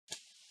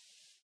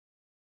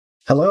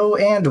Hello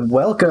and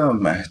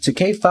welcome to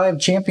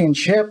K5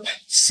 Championship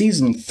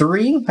Season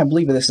 3. I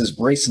believe this is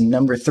race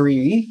number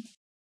 3.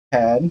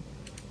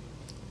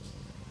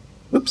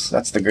 Oops,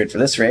 that's the grid for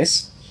this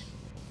race.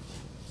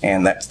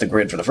 And that's the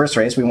grid for the first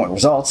race. We want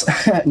results.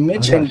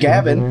 Mitch and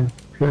Gavin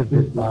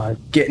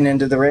getting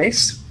into the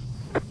race.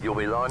 You'll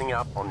be lining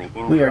up on the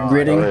inside. We are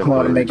gridding. I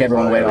want to make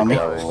everyone wait on me.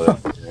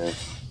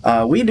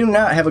 We do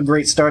not have a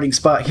great starting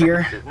spot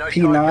here,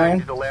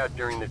 P9,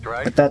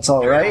 but that's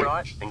all right.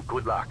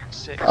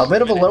 A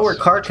bit of a lower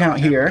car count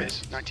here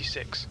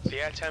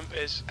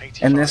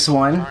in this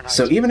one,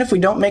 so even if we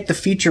don't make the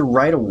feature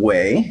right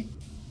away,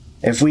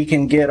 if we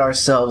can get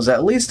ourselves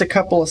at least a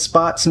couple of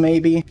spots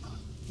maybe,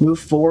 move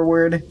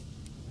forward,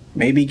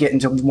 maybe get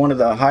into one of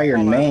the higher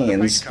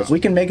mains. If we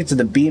can make it to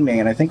the B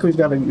main, I think we've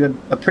got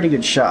a pretty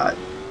good shot.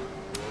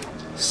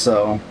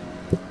 So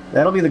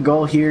that'll be the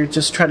goal here,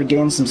 just try to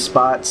gain some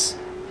spots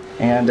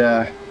and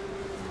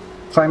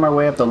climb our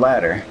way up the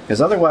ladder,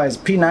 because otherwise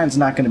P9's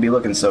not going to be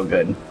looking so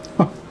good.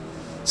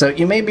 So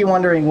you may be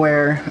wondering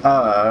where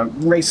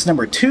race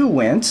number 2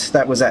 went.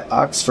 That was at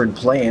Oxford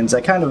Plains.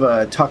 I kind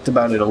of talked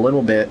about it a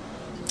little bit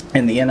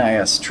in the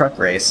NIS truck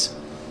race,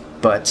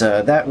 but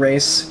that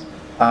race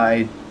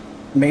I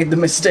made the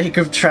mistake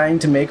of trying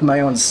to make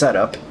my own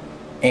setup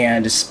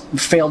and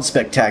failed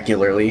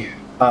spectacularly.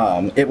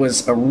 It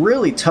was a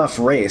really tough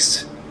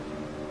race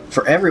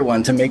for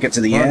everyone to make it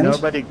to the end.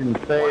 Nobody can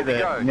say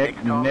that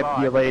Nick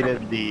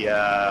manipulated the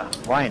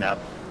lineup.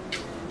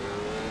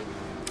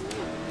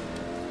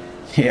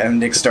 Yeah,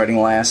 Nick's starting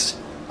last.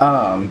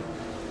 I'll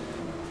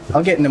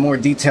get into more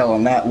detail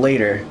on that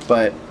later,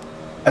 but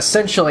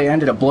essentially I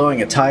ended up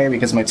blowing a tire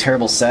because of my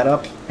terrible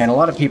setup, and a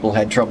lot of people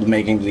had trouble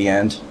making to the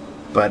end.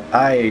 But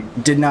I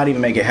did not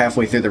even make it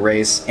halfway through the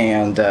race,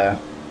 and I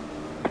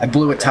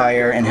blew a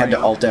tire and had to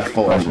Alt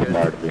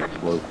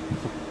F4.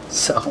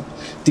 So,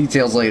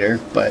 details later,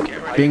 but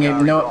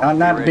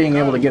not being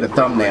able to get a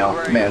thumbnail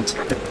meant.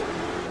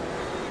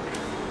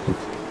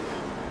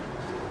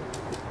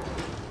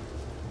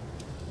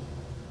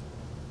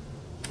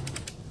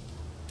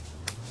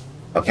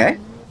 Okay.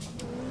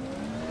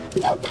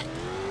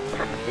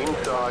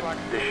 Inside,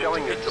 they're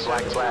showing us the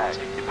black flag.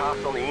 You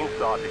passed on the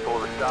inside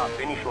before the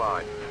start-finish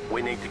line.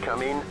 We need to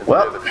come in and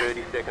serve a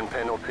 30-second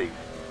penalty.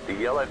 The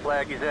yellow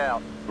flag is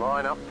out.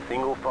 Line up,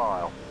 single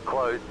file.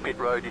 Closed, pit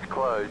road is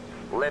closed.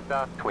 Left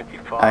up,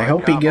 25. I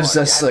hope he gives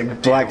us a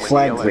black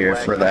flag clear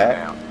for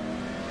that.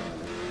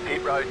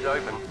 Pit road's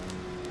open.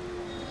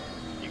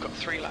 You've got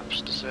 3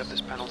 laps to serve this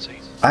penalty.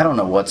 I don't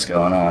know what's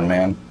going on,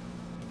 man.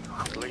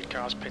 The lead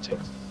car's pitting.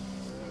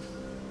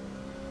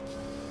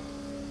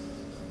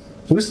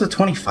 Who's the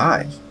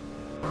 25?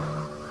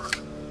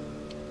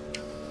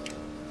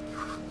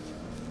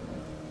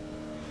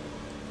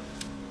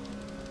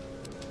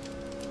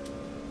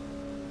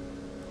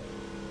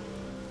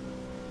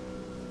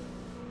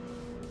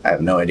 I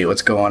have no idea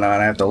what's going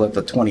on. I have to let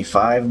the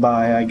 25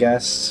 by, I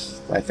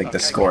guess. I think the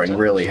scoring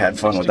really had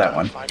fun with that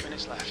one. 5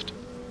 minutes left.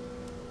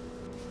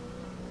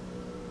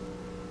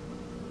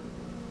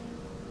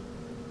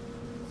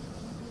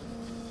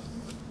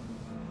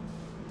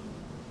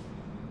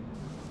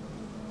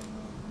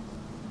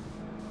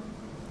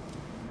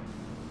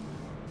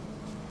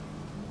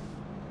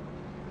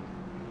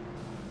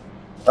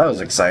 That was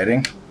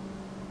exciting.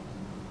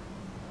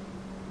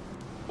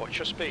 Watch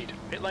your speed.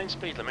 Pit lane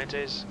speed limit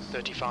is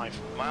 35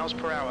 miles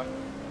per hour.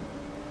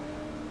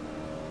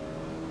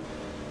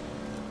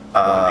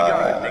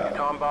 Next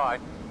time by.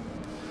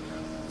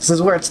 This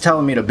is where it's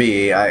telling me to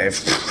be.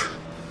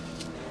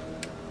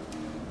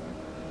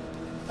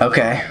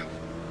 Okay.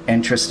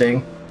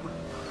 Interesting.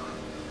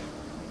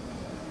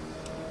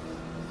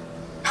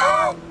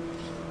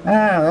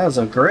 That was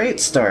a great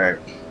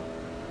start.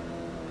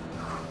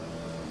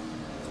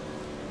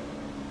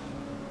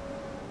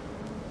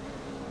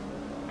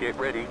 Get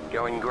ready,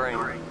 going green.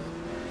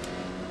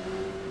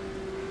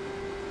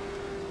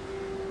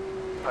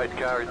 Post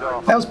car is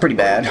off. That was pretty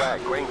bad.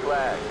 Green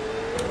flag.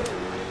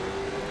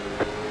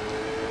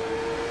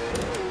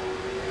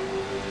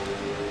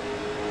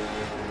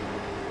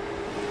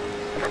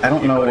 I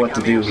don't know what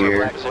to do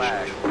here.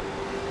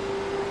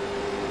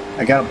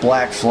 I got a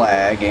black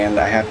flag and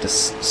I have to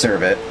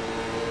serve it.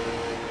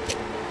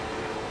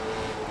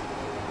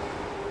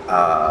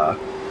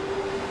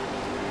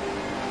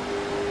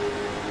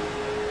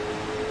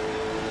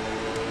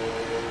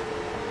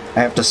 I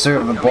have to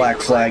serve a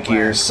black flag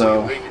here,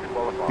 so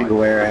be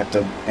aware I have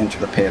to enter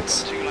the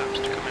pits. 2 laps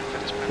to come in for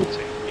this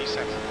penalty.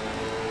 E7.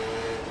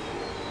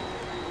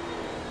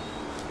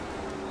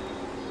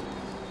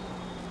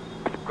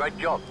 Great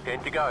job,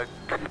 10 to go.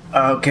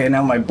 Okay,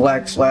 now my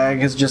black flag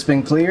has just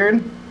been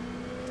cleared.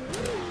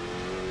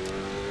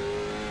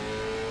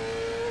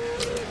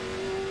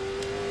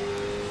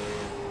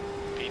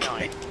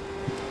 P9.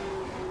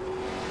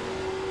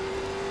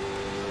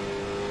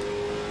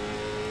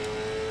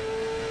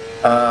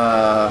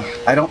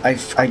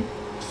 I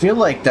feel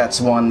like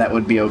that's one that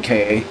would be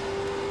okay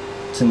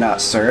to not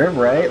serve,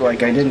 right?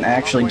 Like, I didn't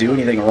actually do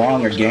anything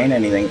wrong or gain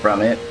anything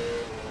from it.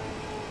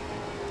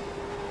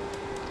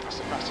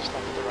 That's the fastest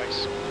lap of the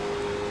race.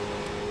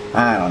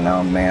 I don't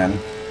know, man.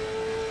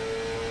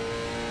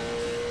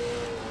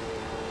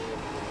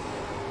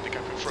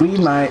 We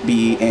might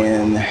be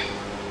in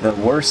the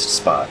worst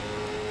spot.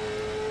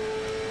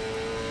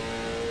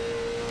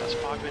 That's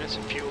 5 minutes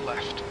of fuel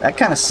left. That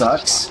kind of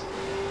sucks.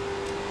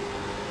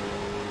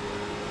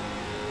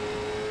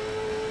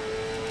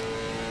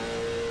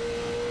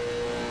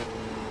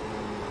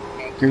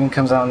 Green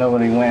comes out,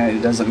 nobody went.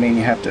 It doesn't mean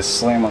you have to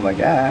slam on the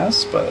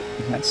gas, but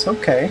that's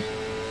okay.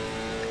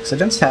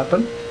 Accidents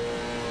happen.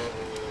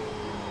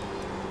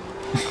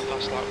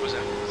 Last lap was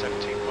at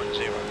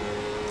 17.0.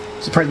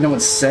 Surprised no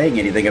one's saying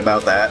anything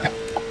about that.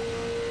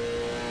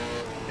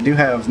 I do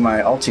have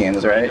my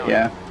Altians, right?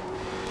 Yeah.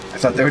 I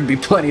thought there would be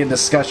plenty of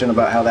discussion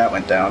about how that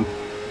went down.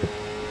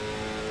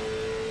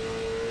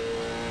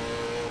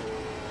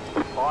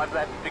 5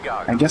 laps to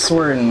go. I guess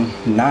we're in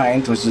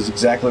 9th, which is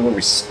exactly where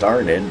we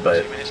started,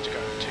 but 2 minutes to go.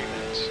 2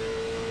 minutes.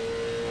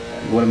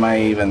 what am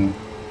I even...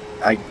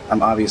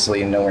 I'm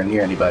obviously nowhere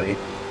near anybody.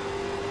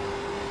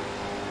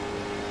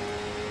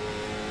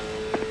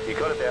 You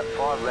got about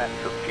 5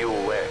 laps of fuel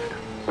left.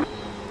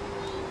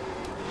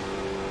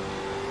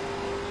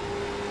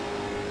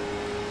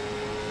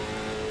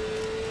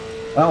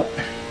 Well...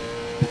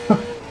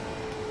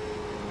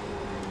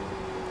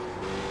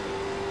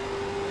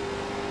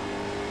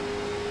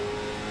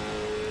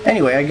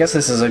 Anyway, I guess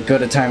this is as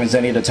good a time as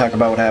any to talk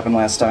about what happened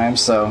last time,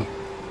 so...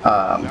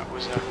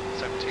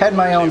 had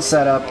my own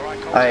setup.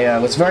 I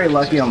was very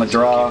lucky on the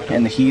draw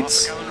in the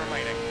heats.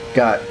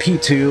 Got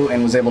P2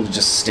 and was able to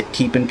just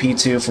keep in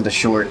P2 for the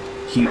short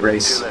heat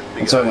race.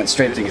 And so I went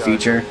straight to the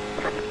feature.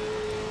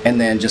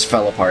 And then just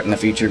fell apart in the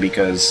feature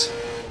because...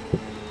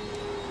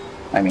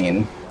 I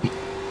mean...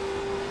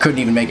 couldn't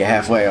even make it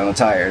halfway on the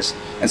tires.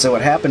 And so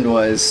what happened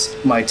was,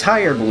 my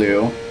tire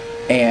blew,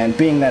 and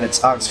being that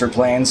it's Oxford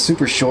Plains,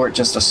 super short,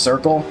 just a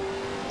circle,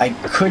 I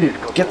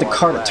couldn't get the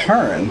car to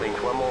turn.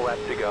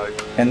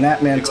 And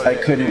that meant I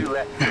couldn't...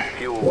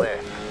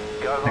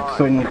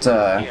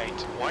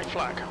 White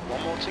flag.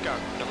 One more to go.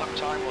 The lap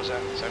time was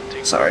at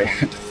 17. Sorry, I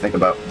had to think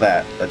about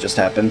that. That just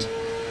happened.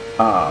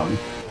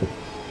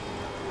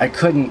 I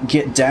couldn't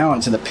get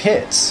down to the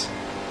pits.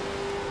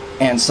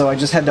 And so I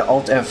just had to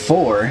Alt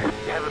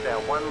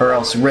F4, or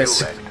else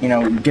risk, you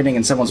know, getting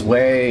in someone's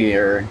way,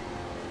 or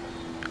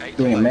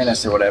doing a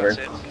menace or whatever.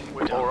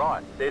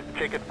 Alright, there's the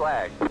checkered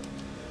flag.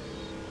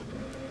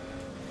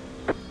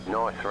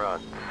 Nice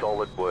run.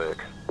 Solid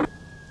work.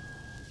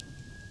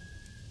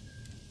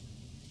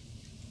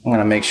 I'm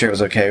gonna make sure it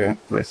was okay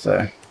with,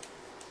 okay.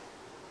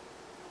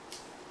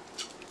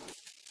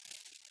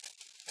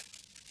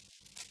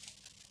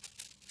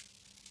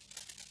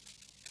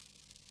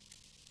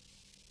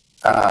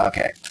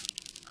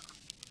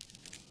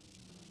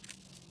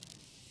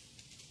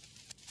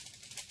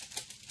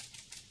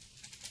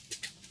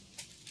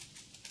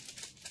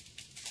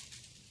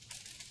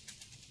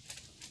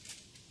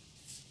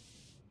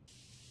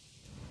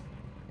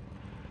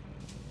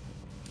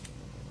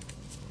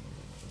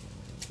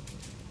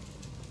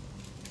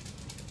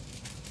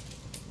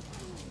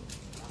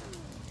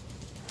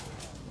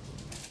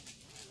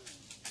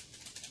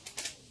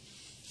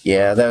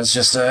 Yeah, that was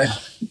just a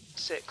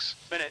 6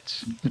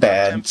 minutes.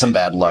 some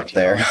bad luck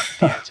there.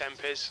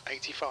 Temp is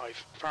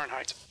 85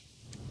 Fahrenheit.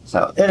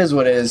 So it is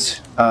what it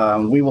is.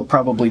 We will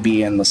probably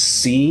be in the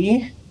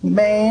C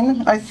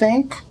main, I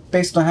think,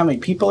 based on how many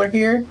people are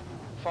here.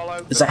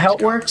 Is that how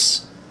it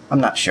works?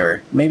 I'm not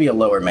sure. Maybe a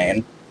lower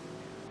main.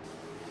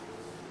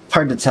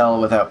 Hard to tell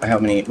without how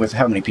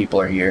many people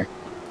are here.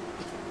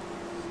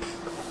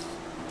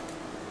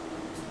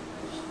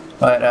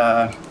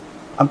 But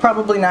I'm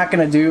probably not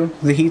going to do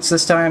the heats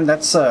this time.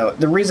 That's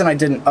the reason I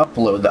didn't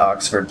upload the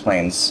Oxford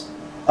Plains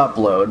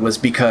upload was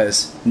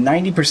because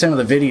 90% of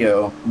the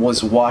video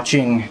was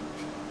watching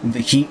the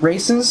heat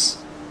races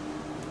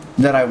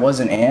that I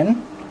wasn't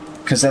in,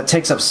 because that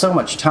takes up so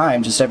much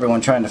time, just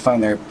everyone trying to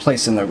find their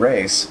place in the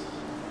race,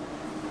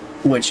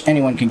 which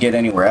anyone can get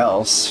anywhere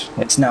else.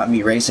 It's not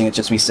me racing, it's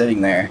just me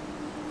sitting there.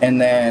 And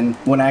then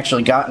when I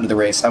actually got into the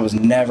race, I was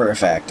never a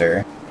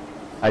factor.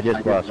 I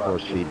just lost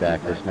force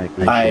feedback this night.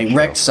 I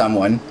wrecked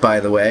someone, by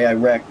the way. I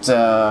wrecked,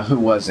 who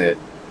was it?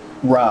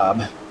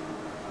 Rob.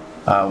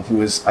 Who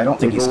was, I don't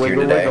think he's here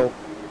today.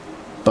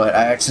 But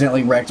I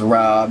accidentally wrecked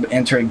Rob,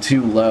 entering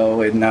too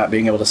low and not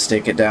being able to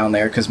stick it down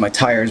there because my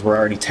tires were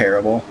already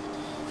terrible.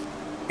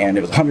 And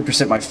it was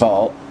 100% my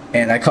fault.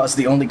 And I caused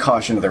the only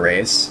caution of the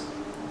race.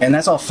 And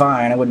that's all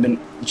fine. I would have been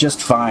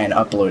just fine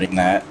uploading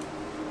that.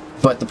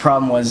 But the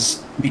problem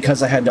was,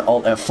 because I had to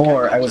Alt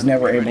F4, I was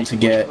never able to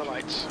get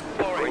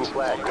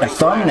a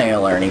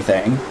thumbnail or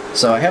anything.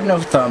 So I have no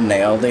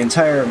thumbnail. The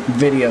entire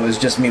video is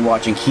just me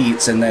watching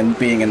heats and then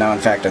being a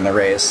non-factor in the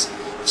race.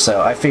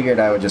 So I figured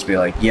I would just be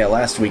like, yeah,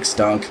 last week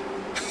stunk.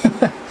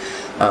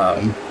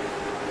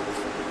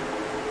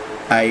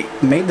 I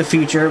made the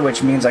feature,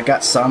 which means I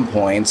got some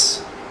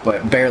points,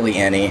 but barely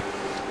any.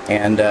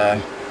 And,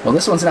 well,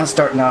 this one's not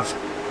starting off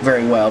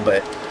very well,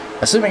 but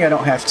assuming I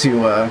don't have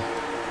to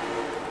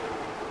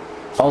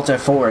Alt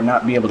F4 and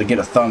not be able to get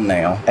a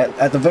thumbnail,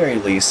 at the very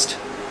least,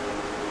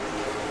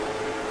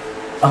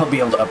 I'll be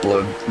able to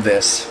upload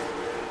this.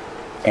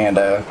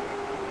 And,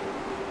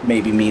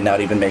 maybe me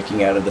not even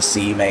making out of the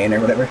C main or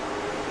whatever.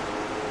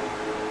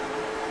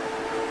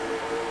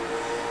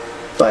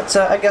 But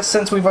I guess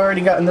since we've already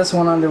gotten this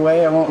one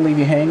underway, I won't leave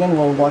you hanging.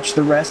 We'll watch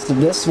the rest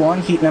of this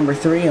one, heat number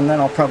 3, and then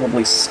I'll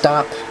probably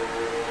stop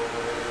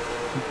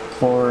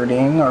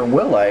recording, or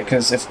will I?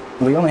 Because if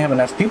we only have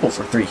enough people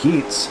for 3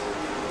 heats,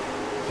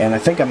 and I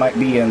think I might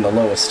be in the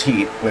lowest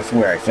heat with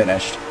where I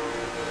finished.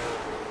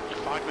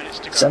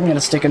 So I'm going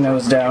to stick a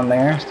nose down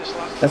there.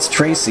 That's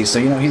Tracy, so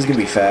you know he's going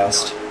to be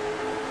fast.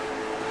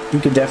 He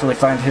could definitely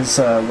find his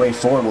way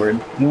forward.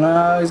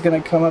 No, he's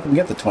going to come up and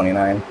get the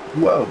 29.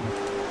 Whoa.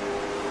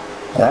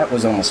 That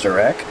was almost a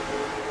wreck.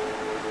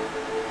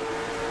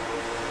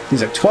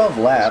 These are 12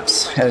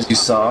 laps, as you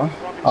saw.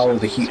 All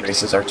of the heat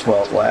races are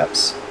 12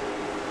 laps.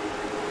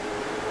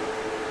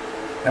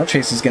 Now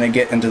Tracy's going to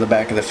get into the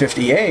back of the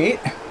 58.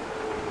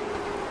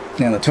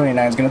 And the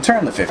 29 is going to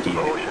turn the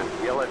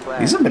 58.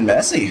 These have been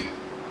messy.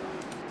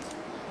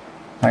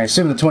 I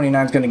assume the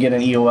 29 is going to get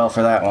an EOL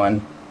for that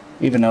one.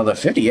 Even though the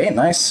 58,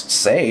 nice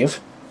save.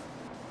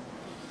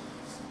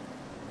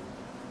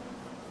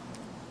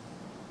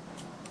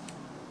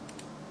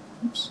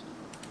 Oops.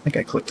 I think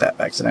I clicked that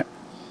by accident.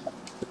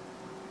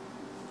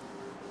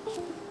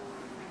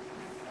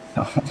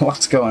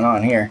 What's going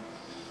on here?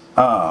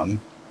 Hey,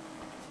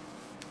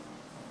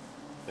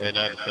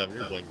 97,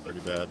 you're blinking pretty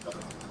bad.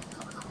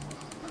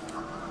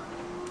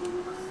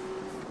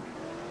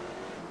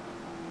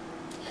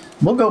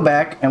 We'll go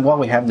back, and while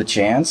we have the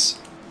chance,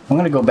 I'm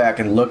going to go back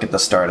and look at the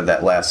start of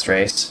that last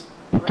race.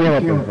 Get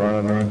up in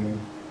front of me.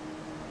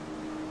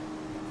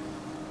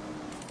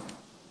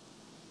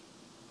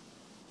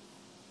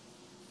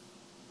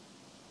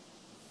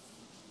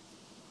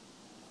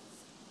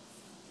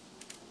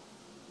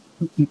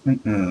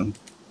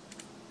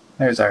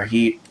 There's our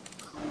heat.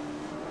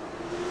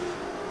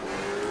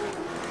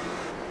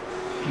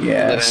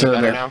 Yeah, so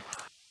the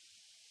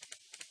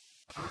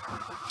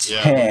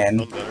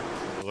 10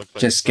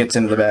 just gets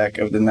into the back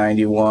of the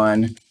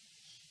 91.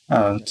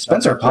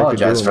 Spencer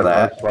apologized for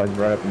that.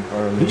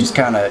 He just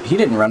he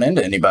didn't run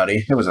into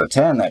anybody. It was a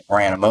 10 that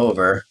ran him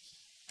over,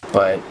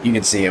 but you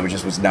can see it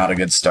just was not a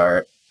good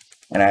start.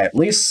 And I at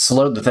least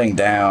slowed the thing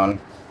down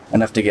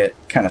enough to get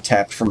kind of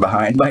tapped from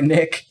behind by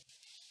Nick.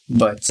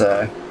 But,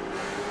 I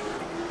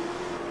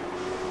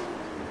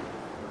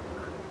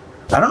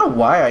don't know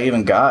why I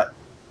even got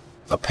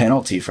a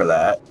penalty for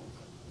that.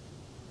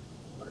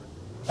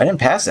 I didn't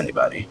pass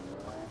anybody.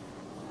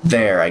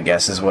 There, I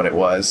guess, is what it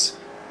was.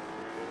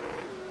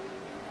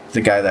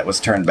 The guy that was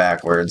turned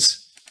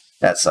backwards.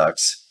 That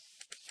sucks.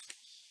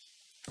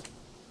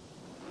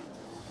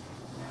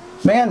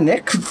 Man,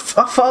 Nick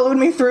followed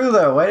me through,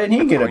 though. Why didn't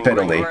he get a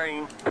penalty?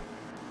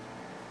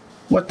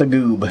 What the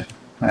goob?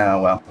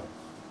 Oh, well.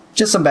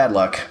 Just some bad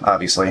luck,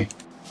 obviously.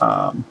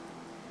 We'll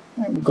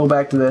go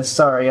back to this.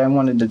 Sorry, I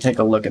wanted to take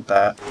a look at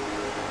that.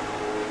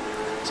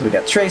 So we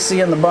got Tracy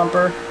in the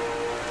bumper.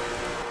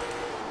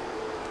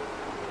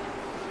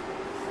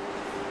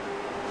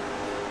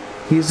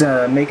 He's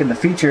making the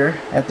feature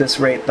at this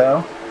rate,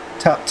 though.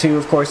 Top 2,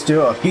 of course,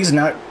 too. Oh, he's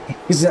not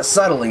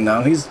settling,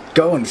 though. He's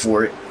going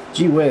for it.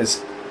 Gee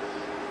whiz.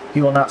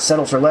 He will not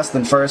settle for less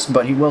than first,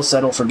 but he will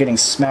settle for getting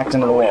smacked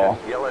into the wall.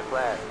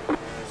 I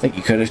think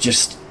he could have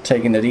just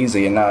taken it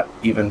easy and not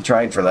even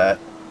tried for that.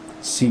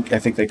 See, I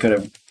think they could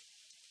have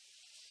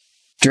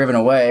driven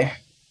away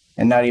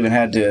and not even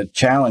had to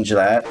challenge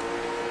that.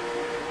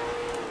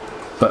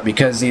 But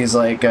because he's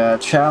like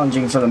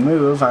challenging for the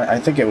move, I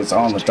think it was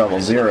on with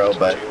 00,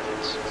 but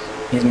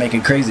he's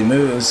making crazy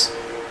moves,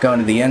 going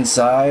to the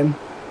inside.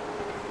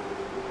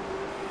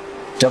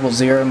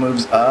 00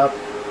 moves up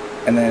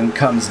and then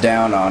comes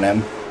down on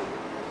him.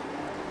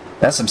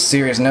 That's some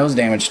serious nose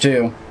damage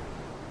too.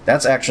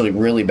 That's actually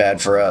really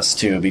bad for us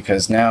too,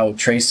 because now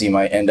Tracy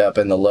might end up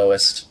in the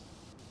lowest,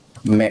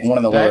 one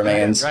of the lower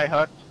mains. Right,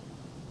 Huck?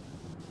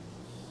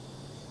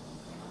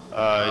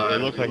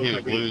 It looked like he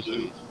was loose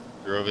and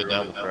drove it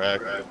down the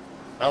track. I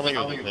don't think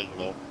it was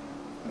intentional.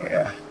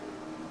 Yeah.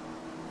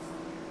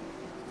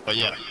 But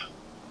yeah.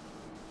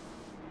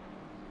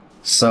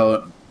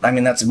 So, I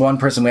mean, that's one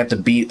person we have to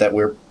beat that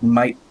we're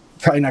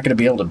probably not going to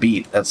be able to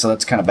beat. So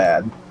that's kind of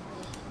bad.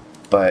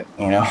 But,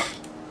 you know,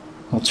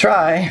 we'll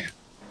try.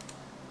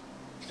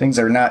 Things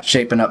are not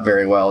shaping up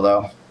very well,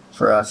 though,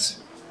 for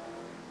us.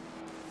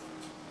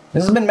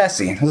 This has been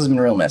messy. This has been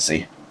real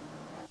messy.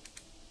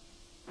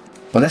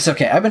 But that's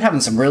okay. I've been having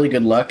some really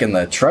good luck in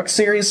the truck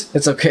series.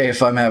 It's okay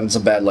if I'm having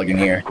some bad luck in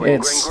here.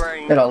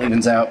 It all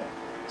evens out.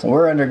 So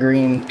we're under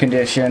green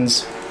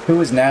conditions.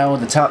 Who is now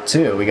the top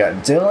 2? We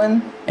got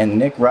Dylan and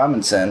Nick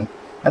Robinson.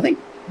 I think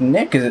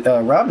Nick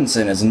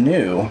Robinson is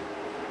new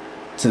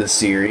to the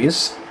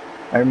series.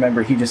 I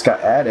remember he just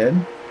got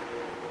added.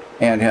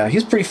 And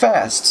he's pretty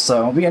fast,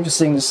 so it'll be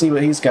interesting to see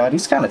what he's got.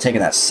 He's kind of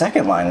taking that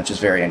second line, which is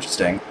very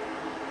interesting.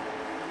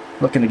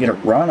 Looking to get a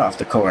run off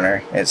the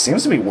corner. It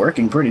seems to be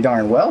working pretty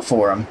darn well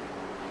for him.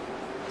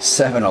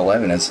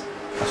 7-11 is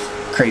a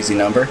crazy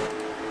number.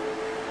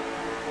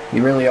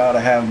 He really ought to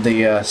have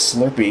the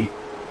Slurpee.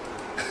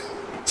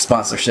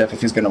 sponsorship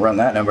if he's going to run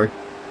that number.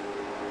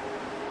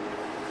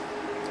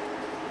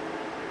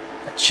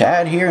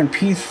 Chad here in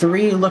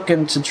P3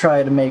 looking to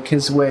try to make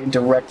his way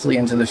directly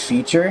into the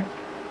feature.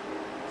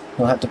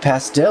 He'll have to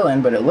pass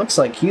Dylan, but it looks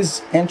like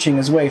he's inching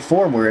his way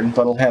forward,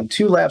 but he'll have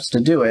 2 laps to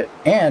do it,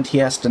 and he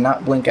has to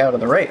not blink out of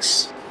the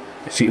race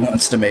if he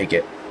wants to make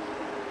it.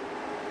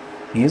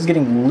 He is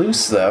getting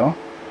loose, though.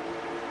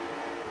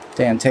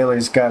 Dan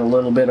Taylor's got a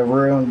little bit of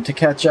room to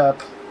catch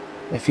up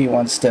if he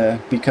wants to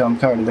become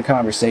part of the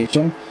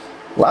conversation.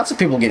 Lots of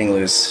people getting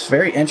loose.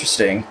 Very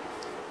interesting.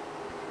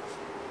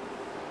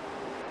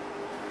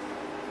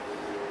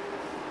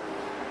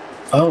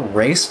 Oh,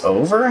 race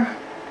over?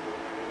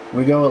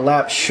 We go a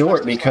lap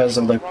short because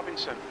of the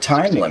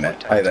time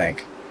limit, I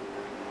think.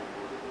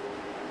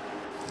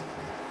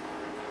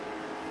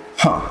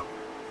 Huh.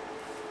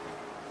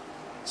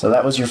 So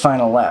that was your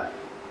final lap.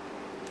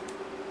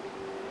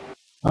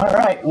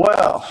 Alright,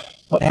 well,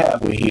 what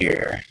have we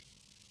here?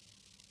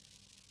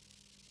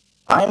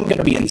 I'm going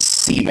to be in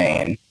C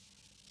main.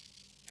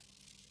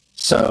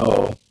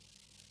 So,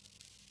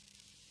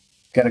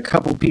 got a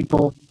couple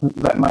people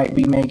that might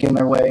be making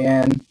their way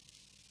in.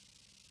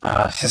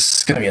 This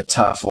is going to be a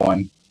tough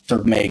one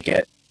to make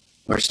it.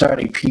 We're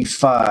starting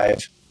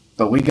P5,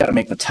 but we got to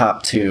make the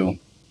top 2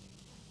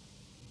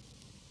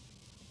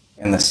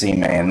 in the C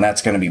main.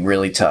 That's going to be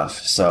really tough.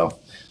 So,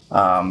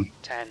 10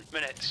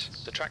 minutes.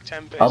 The track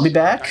temp is I'll be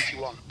back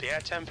 91. The air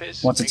temp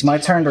is once it's my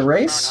turn to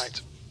race.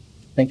 Fahrenheit.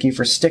 Thank you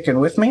for sticking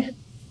with me.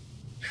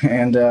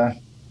 And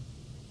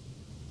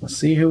let's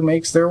see who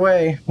makes their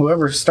way.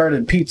 Whoever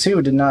started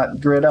P2 did not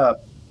grid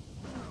up.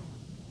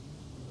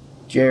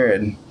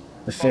 Jared,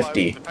 the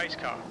 50. Follow the pace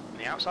car in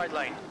the outside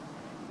lane.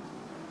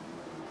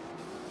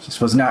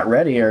 Just was not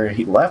ready, or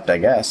he left, I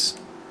guess.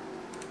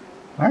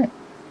 Alright.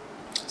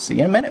 See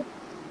you in a minute.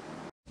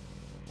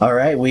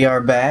 Alright, we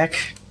are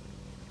back.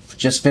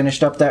 Just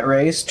finished up that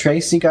race.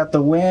 Tracy got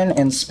the win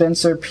and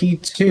Spencer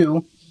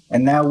P2.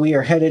 And now we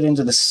are headed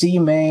into the C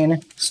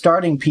main,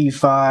 starting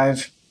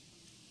P5.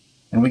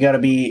 And we got to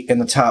be in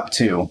the top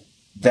 2.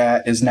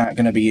 That is not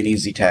going to be an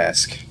easy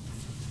task.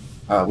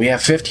 We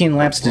have 15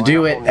 laps to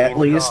do it, at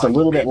least, a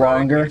little bit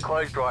longer.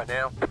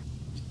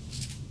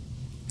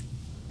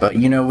 But,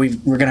 you know, we're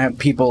going to have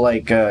people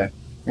like, we're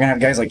going to have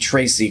guys like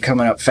Tracy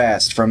coming up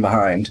fast from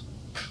behind.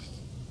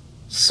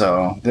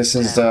 So, this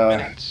is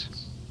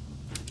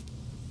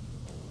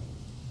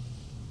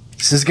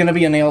going to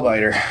be a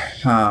nail-biter.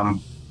 I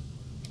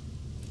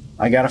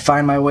got to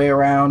find my way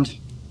around.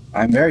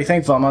 I'm very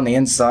thankful I'm on the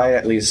inside,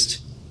 at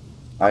least.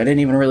 I didn't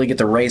even really get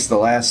to race the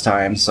last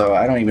time, so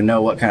I don't even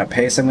know what kind of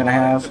pace I'm going to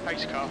have.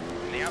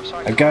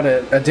 I've got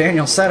a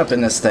Daniel setup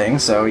in this thing,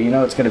 so you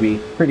know it's going to be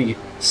pretty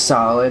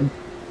solid.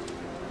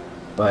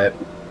 But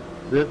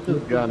this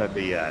is going to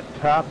be a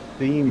top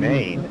C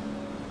main.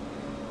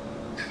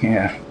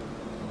 Yeah.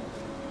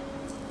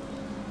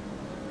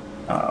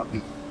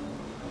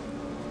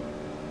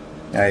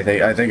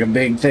 I think a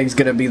big thing's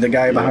going to be the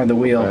guy behind the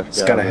wheel.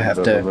 It's got to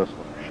have to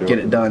get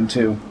it done,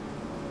 too.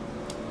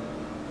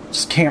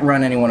 Just can't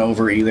run anyone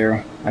over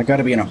either. I got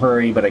to be in a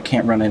hurry, but I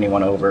can't run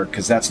anyone over,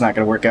 because that's not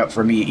going to work out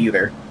for me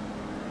either.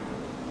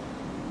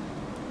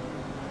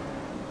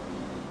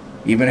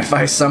 Even if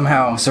I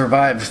somehow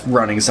survive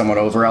running someone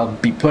over, I'll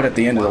be put at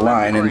the end of the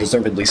line, and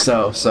deservedly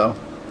so, so...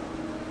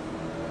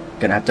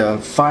 Gonna have to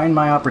find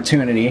my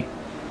opportunity,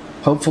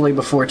 hopefully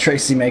before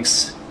Tracy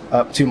makes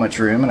up too much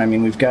room, and I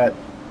mean, we've got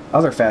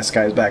other fast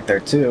guys back there,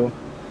 too.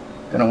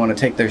 Gonna want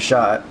to take their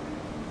shot.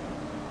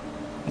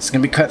 It's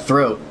gonna be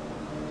cutthroat.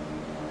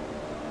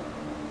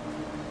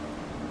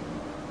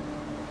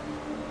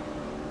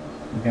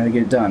 We gotta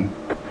get it done.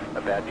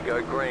 About to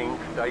go green,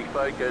 stay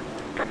focused.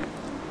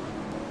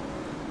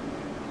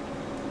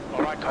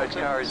 Alright, Coach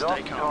car is off,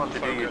 time to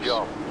do your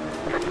job.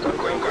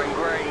 Green, green,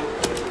 green.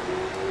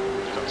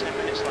 You've got 10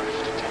 minutes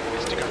left, 10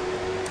 minutes to go.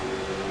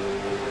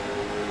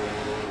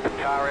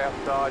 Car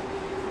outside.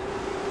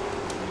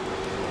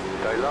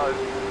 Go low.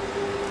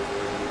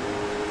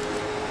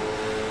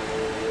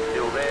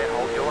 Still there,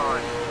 hold your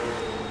line.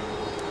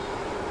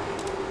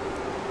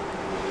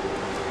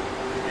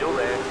 Still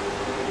there.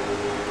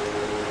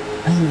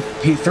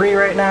 P3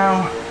 right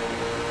now.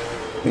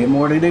 We have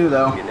more to do,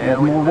 though. We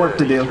have more work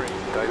to do.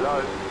 Go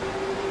low.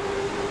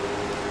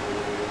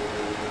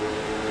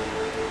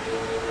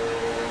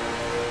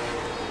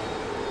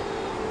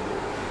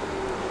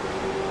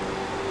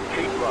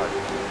 Keep low.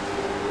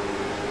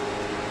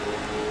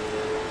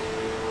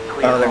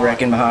 Oh, they're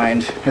wrecking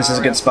behind. This is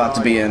a good spot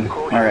to be in.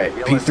 Alright,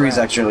 P3 is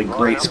actually a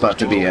great spot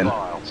to be in.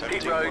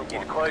 Pit road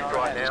is closed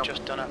right now.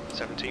 Just done up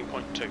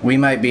 17.2. We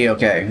might be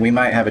okay. We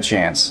might have a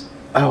chance.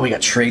 Oh, we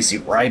got Tracy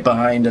right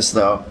behind us,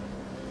 though.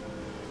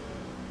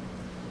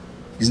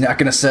 He's not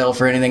going to settle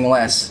for anything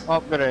less. Oh,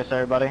 good race,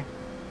 everybody.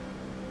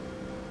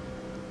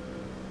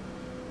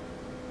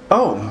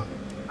 Oh,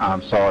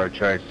 I'm sorry,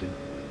 Tracy.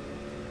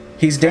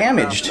 he's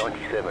damaged.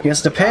 He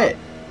has to pit.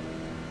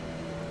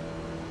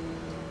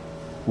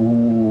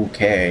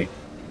 Okay.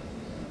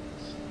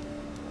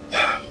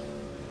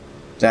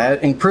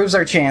 That improves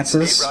our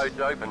chances. Pit road's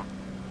open.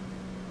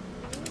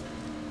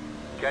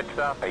 Catch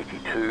up,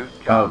 82.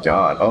 Oh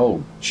god.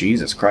 Oh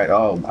Jesus Christ.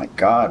 Oh my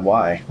god.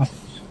 Why?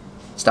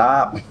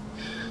 Stop.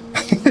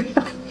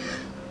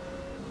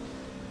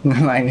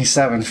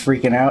 97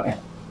 freaking out.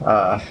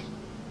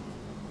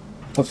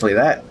 Hopefully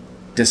that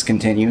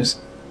discontinues.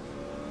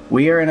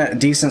 We are in a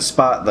decent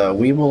spot though.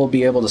 We will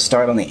be able to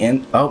start on the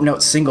end. Oh no,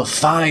 it's single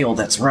file.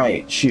 That's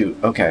right.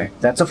 Shoot. Okay.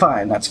 That's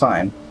fine. That's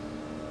fine.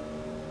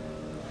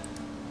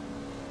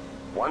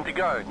 One to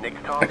go.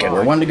 Next time. Okay,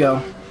 we're one to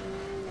go.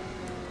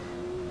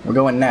 We're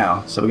going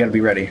now, so we gotta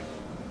be ready.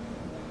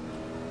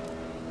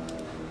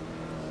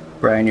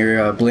 Brian,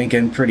 you're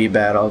blinking pretty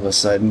bad all of a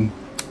sudden.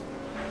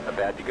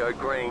 About to go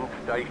green.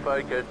 Stay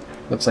focused.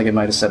 Looks like it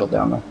might have settled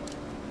down though.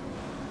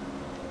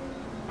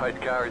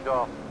 Post car is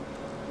off.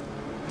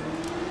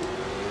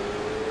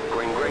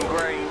 Green, green,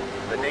 green.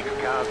 The next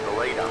car's the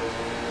leader.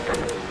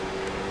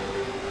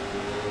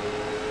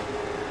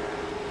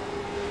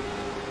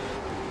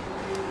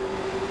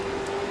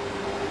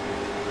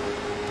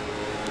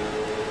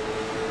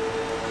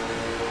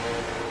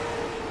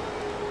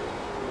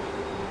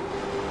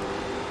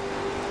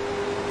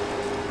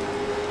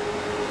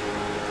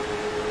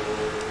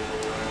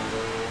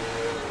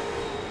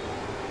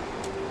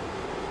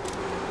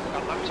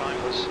 Our lap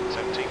time was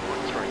 17.3. The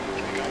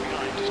guy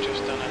behind has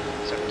just done a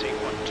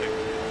 17.2.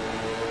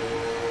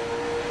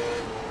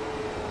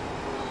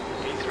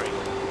 P3.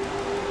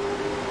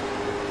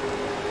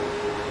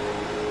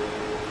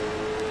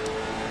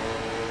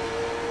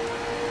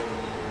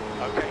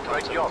 Okay,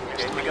 Great job.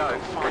 Here we go.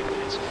 5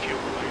 minutes of fuel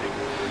remaining.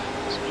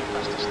 That's a new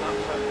fastest lap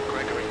for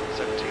Gregory,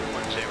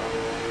 17.0.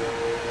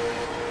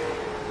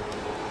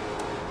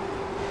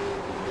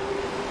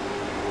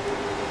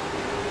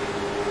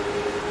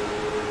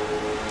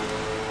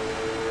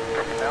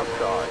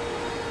 Outside.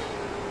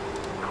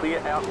 Clear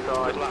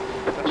outside. Good lap.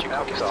 That's your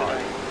quickest Outside.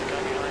 today. The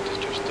guy behind has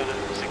just done a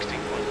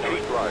 16.9.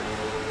 Keep low.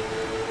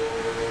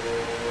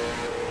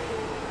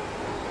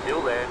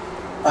 Still there.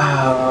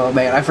 Oh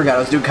man, I forgot I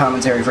was doing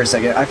commentary for a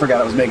second. I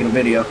forgot I was making a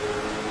video.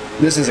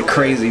 This is a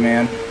crazy,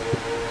 man.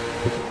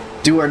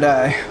 Do or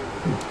die.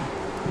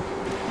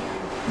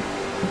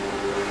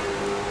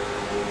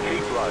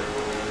 Keep low.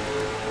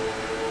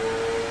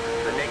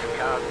 The next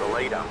car's the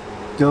leader.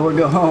 Go or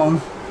go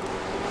home.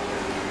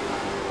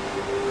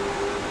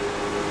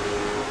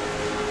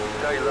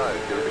 Stay low.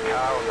 There is a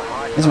car on the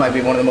high This might be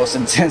one of the most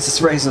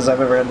intensest races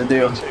I've ever had to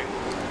do.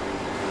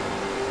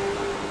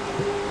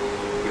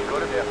 You've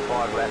got about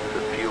 5 laps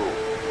of fuel.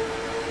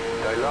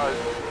 Stay low.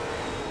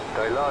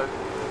 Stay low.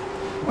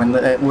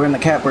 We're in the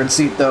catbird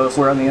seat though if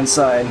we're on the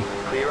inside.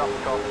 Clear up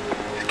top.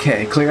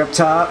 Okay, clear up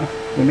top.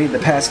 We made the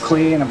pass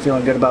clean. I'm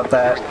feeling good about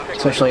that,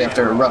 especially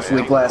after a rough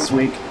week last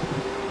week.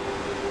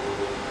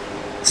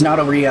 It's not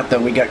over yet though.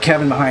 We got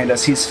Kevin behind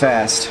us. He's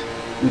fast.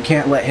 We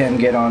can't let him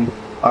get on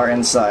our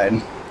inside.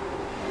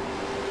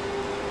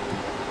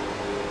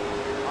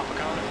 Half a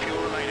gallon of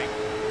fuel remaining.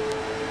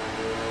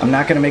 I'm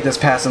not going to make this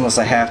pass unless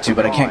I have to,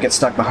 but I can't get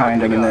stuck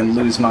behind him and then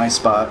lose my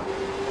spot.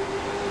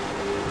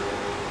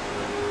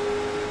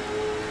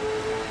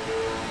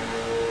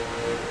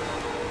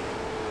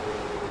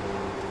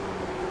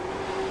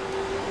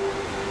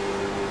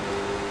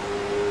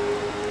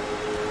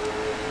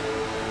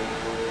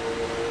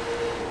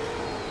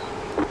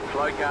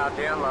 Slow car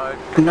down low.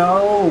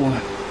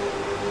 No!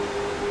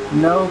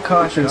 No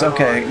cautions.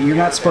 Okay, you're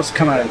not supposed to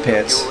come out of the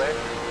pits. Fuel left.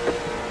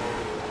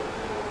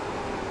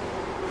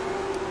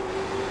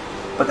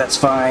 But that's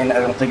fine. I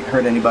don't think it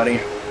hurt anybody.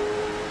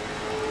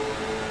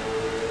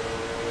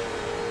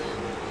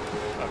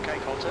 Okay,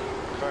 Colton.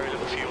 Very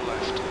little fuel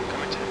left.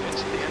 Coming to the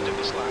pits at the end of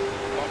this lap.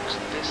 Box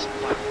this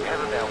lap. We have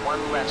about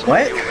 1 lap.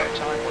 What? Fuel Lap left.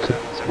 time was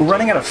at We're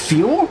running out of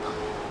fuel?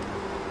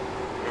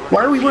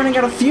 Why are we running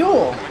out of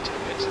fuel? Coming to the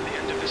pits at the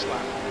end of this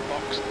lap.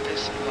 Box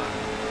this lap.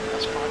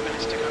 That's 5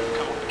 minutes to go.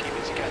 Come on, keep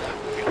it together.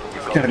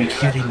 You gotta be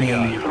kidding me.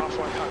 You're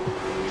halfway home.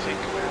 We think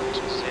we're out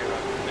to 0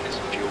 minutes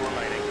of fuel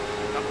remaining.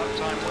 That lap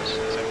time was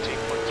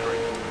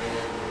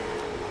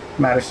 17.3.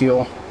 I'm out of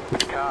fuel.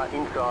 Car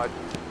inside.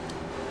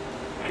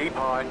 Keep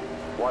high.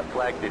 White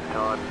flag this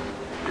time.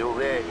 Still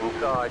there,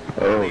 inside.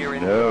 Oh, Clear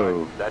inside.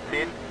 no. That's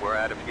it. We're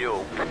out of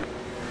fuel.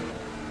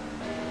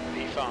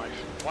 P5.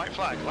 White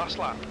flag, last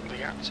lap. The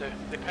gap to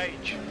the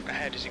page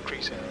ahead is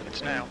increasing.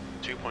 It's now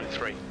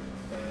 2.3.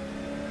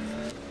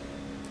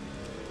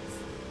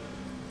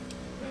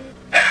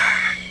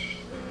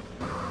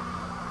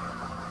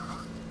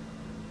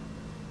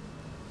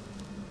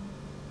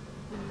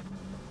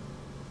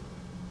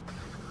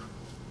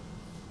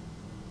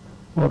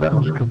 Well, that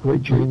was a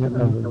complete change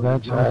of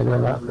events. I did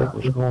not think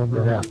was going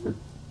to happen.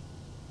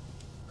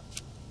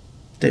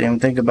 Didn't even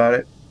think about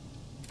it.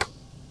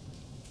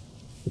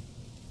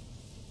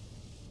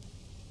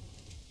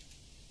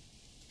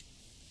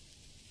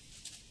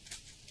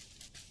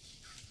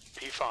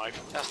 P5.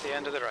 That's the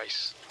end of the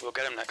race. We'll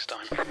get him next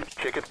time.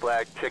 Checkered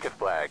flag, checkered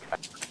flag.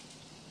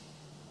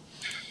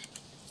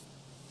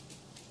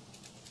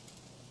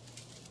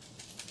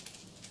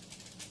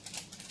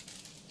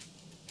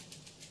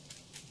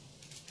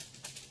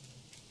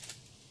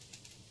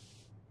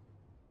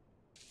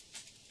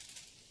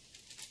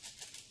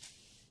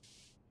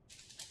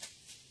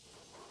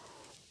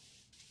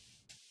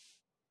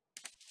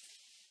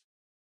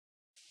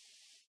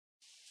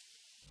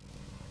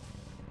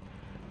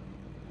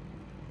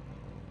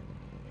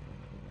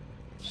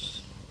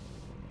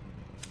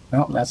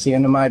 Well, that's the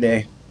end of my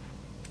day.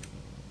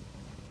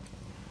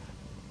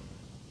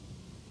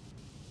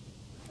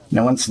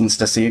 No instance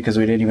to see because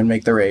we didn't even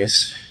make the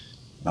race.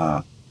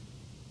 At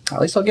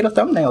least I'll get a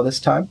thumbnail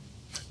this time.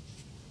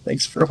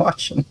 Thanks for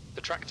watching.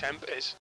 The track temp is